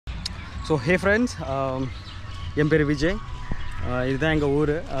So hey friends, I'm Thiruvizha. This is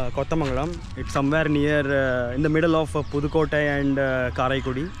our Kothamangalam. It's somewhere near in the middle of Pudukkottai and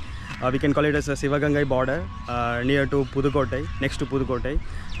Karaikudi. We can call it as a Sivagangai border, near to Pudukkottai, next to Pudukkottai.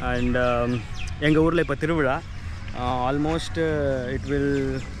 And our ur is Thiruvizha. Almost it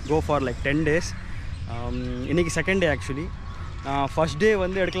will go for like 10 days. This is second day actually. First day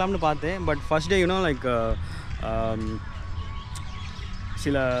வந்து எடுக்கலாம்னு பார்த்தேன், but first day you know like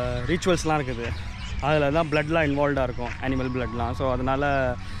சில ரிச்சுவல்ஸ்லாம் இருக்குது, அதில் தான் பிளட்லாம் இன்வால்வ்டாக இருக்கும், animal பிளட்லாம். So அதனால்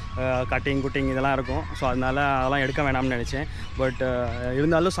குட்டிங் இதெல்லாம் இருக்கும். ஸோ அதெல்லாம் எடுக்க வேணாம்னு நினச்சேன். பட்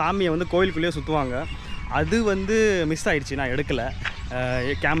இருந்தாலும் சாமியை வந்து கோயிலுக்குள்ளேயே சுற்றுவாங்க. அது வந்து மிஸ் ஆகிடுச்சு, நான் எடுக்கலை,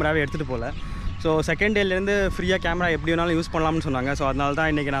 கேமராவே எடுத்துகிட்டு போகல. ஸோ செகண்ட் டேலேருந்து ஃப்ரீயாக கேமரா எப்படி வேணாலும் யூஸ் பண்ணலாம்னு சொன்னாங்க. ஸோ அதனால தான்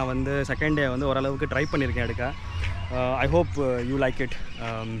இன்றைக்கி நான் வந்து செகண்ட் டே வந்து ஓரளவுக்கு ட்ரை பண்ணியிருக்கேன் எடுக்க. I hope you like it.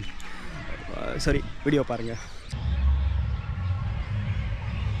 சரி, வீடியோ பாருங்கள்.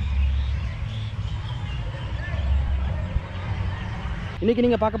 இன்றைக்கி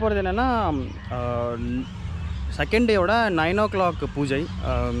நீங்கள் பார்க்க போகிறது என்னென்னா, செகண்ட் டேயோட 9 o'clock பூஜை.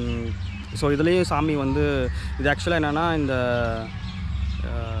 ஸோ இதுலேயும் சாமி வந்து இது ஆக்சுவலாக என்னென்னா இந்த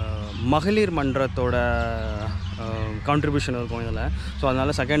மகளிர் மன்றத்தோட கான்ட்ரிபியூஷன் இருக்கும் இதில். ஸோ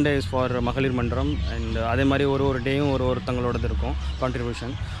அதனால் செகண்ட் டே இஸ் ஃபார் மகளிர் மன்றம். அண்ட் அதே மாதிரி ஒரு டேயும் ஒருத்தங்களோடது இருக்கும்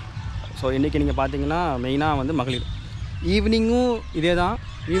கான்ட்ரிபியூஷன். ஸோ இன்றைக்கி நீங்கள் பார்த்தீங்கன்னா மெயினாக வந்து மகளிர். ஈவினிங்கும் இதே தான்.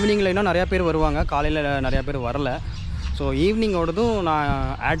 ஈவினிங்கில் இன்னும் நிறையா பேர் வருவாங்க, காலையில் நிறையா பேர் வரல. ஸோ ஈவினிங்கோடதும் நான்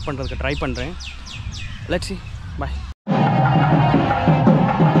ஆட் பண்ணுறதுக்கு ட்ரை பண்ணுறேன். Let's see. பை.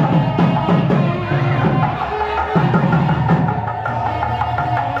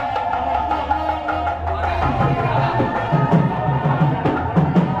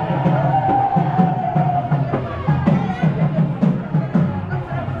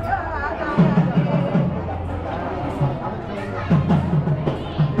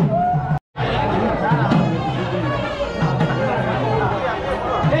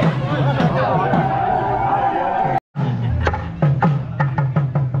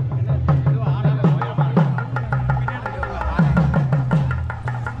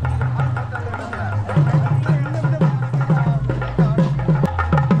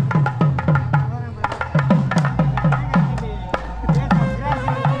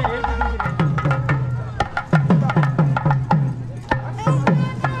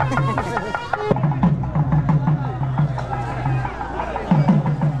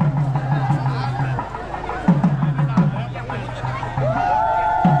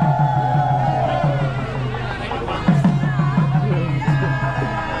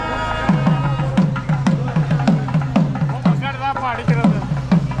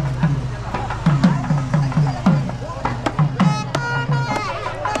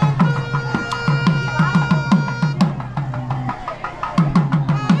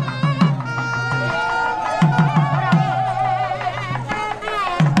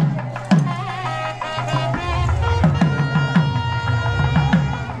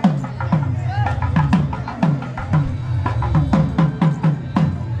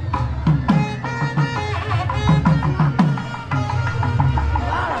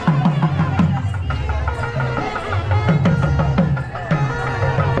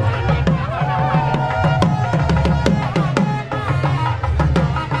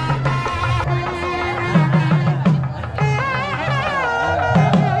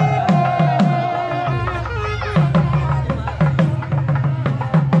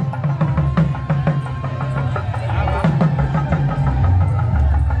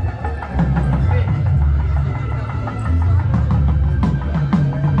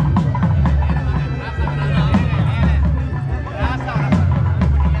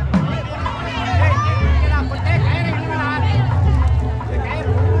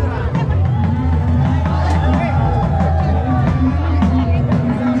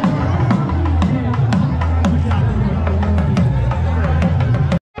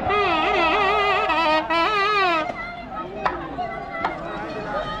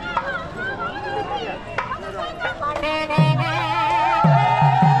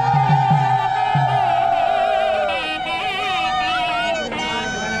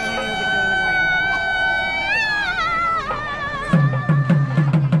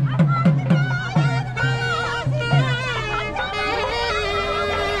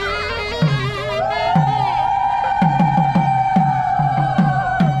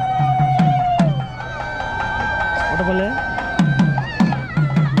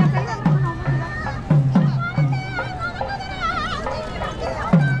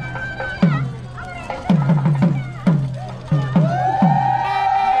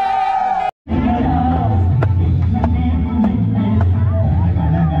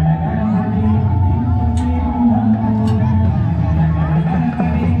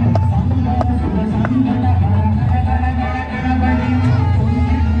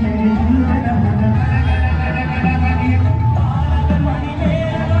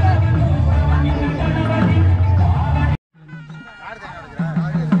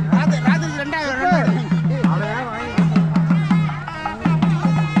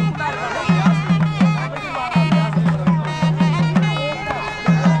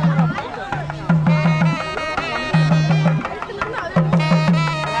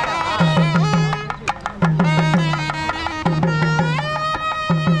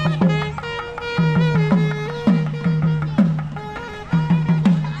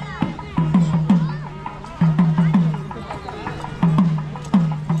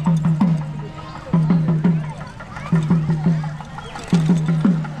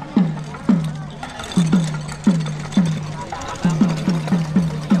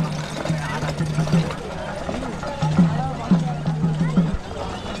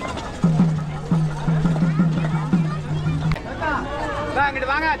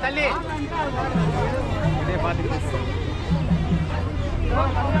 தள்ளி இதே பார்த்துக்கிட்டு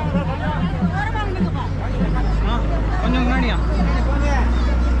கொஞ்சம் முன்னாடியா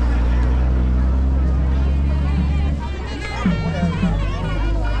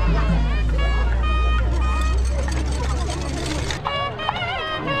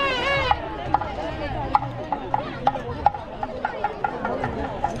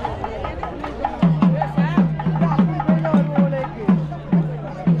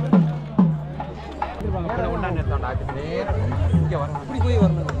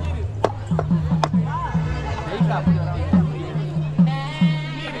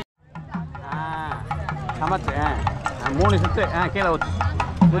சமத்து மூணு சுத்து கீழே ஊற்றி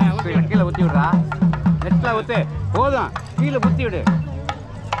கீழே ஊற்றி விடுறா நெட்டில் ஊற்று போதும் கீழே ஊற்றி விடு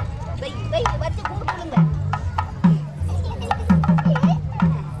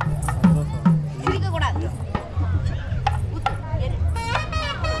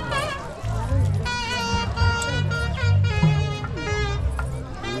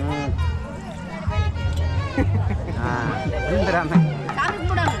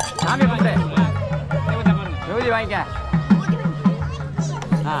சாமி கும்பிடு விபூதி வாங்கிக்க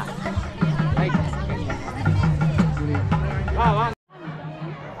வா வா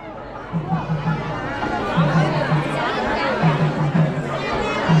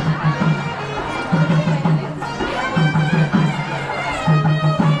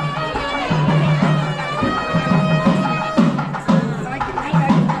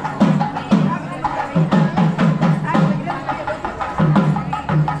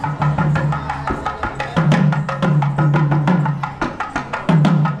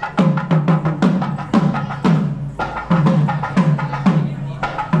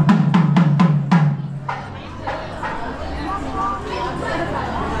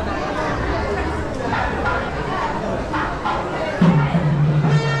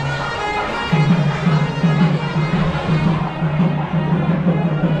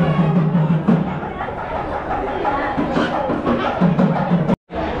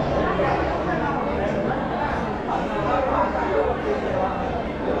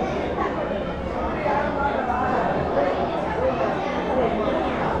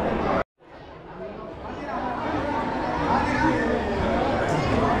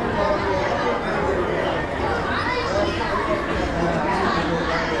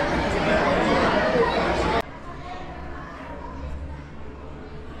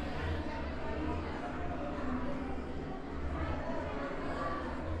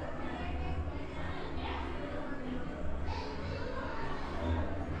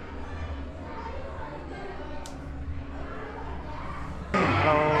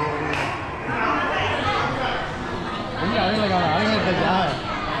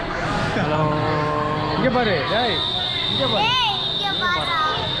ஹலோ இங்கே பாரு டேய் இங்கே பாரு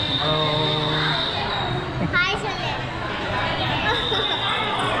ஹலோ ஹாய் சொல்லு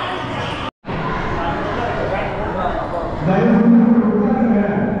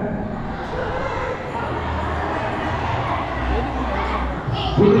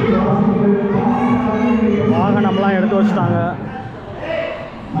வாகனம்லாம் எடுத்து வச்சுட்டாங்க.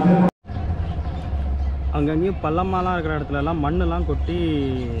 அங்கங்கேயும் பள்ளமாலாம் இருக்கிற இடத்துலலாம் மண்ணெல்லாம் கொட்டி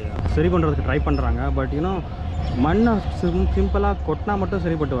சரி பண்ணுறதுக்கு ட்ரை பண்ணுறாங்க. பட் இன்னும் மண்ணை சிம்பிளாக கொட்டினா மட்டும்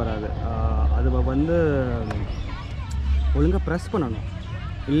சரிப்பட்டு வராது. அது வந்து ஒழுங்காக ப்ரெஸ் பண்ணணும்,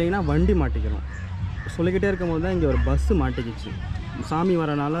 இல்லைன்னா வண்டி மாட்டிக்கணும். சொல்லிக்கிட்டே இருக்கும்போது தான் இங்கே ஒரு பஸ்ஸு மாட்டிக்கிச்சு. சாமி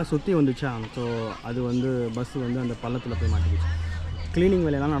வரனால சுற்றி வந்துச்சா, ஸோ அது வந்து பஸ்ஸு வந்து அந்த பள்ளத்தில் போய் மாட்டிக்கிச்சு. க்ளீனிங்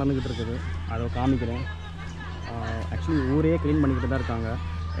வேலையெல்லாம் நடந்துக்கிட்டு இருக்குது, அதை காமிக்கிறேன். ஆக்சுவலி ஊரே க்ளீன் பண்ணிக்கிட்டு தான் இருக்காங்க.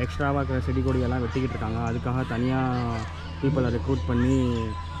 எக்ஸ்ட்ராவாக இருக்கிற செடி கொடியெல்லாம் வெட்டிக்கிட்டு இருக்காங்க. அதுக்காக தனியாக பீப்புளை ரெக்ரூட் பண்ணி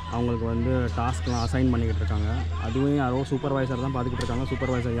அவங்களுக்கு வந்து டாஸ்க்லாம் அசைன் பண்ணிக்கிட்டு இருக்காங்க. அதுவும் யாரோ சூப்பர்வைசர் தான் பார்த்துக்கிட்டு இருக்காங்க.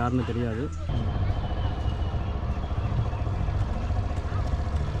 சூப்பர்வைசர் யாருன்னு தெரியாது.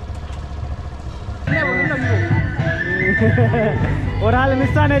 ஒரு ஆள்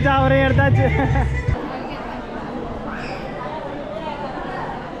மிஸ் ஆனேச்சா, அவரே எடுத்தாச்சு.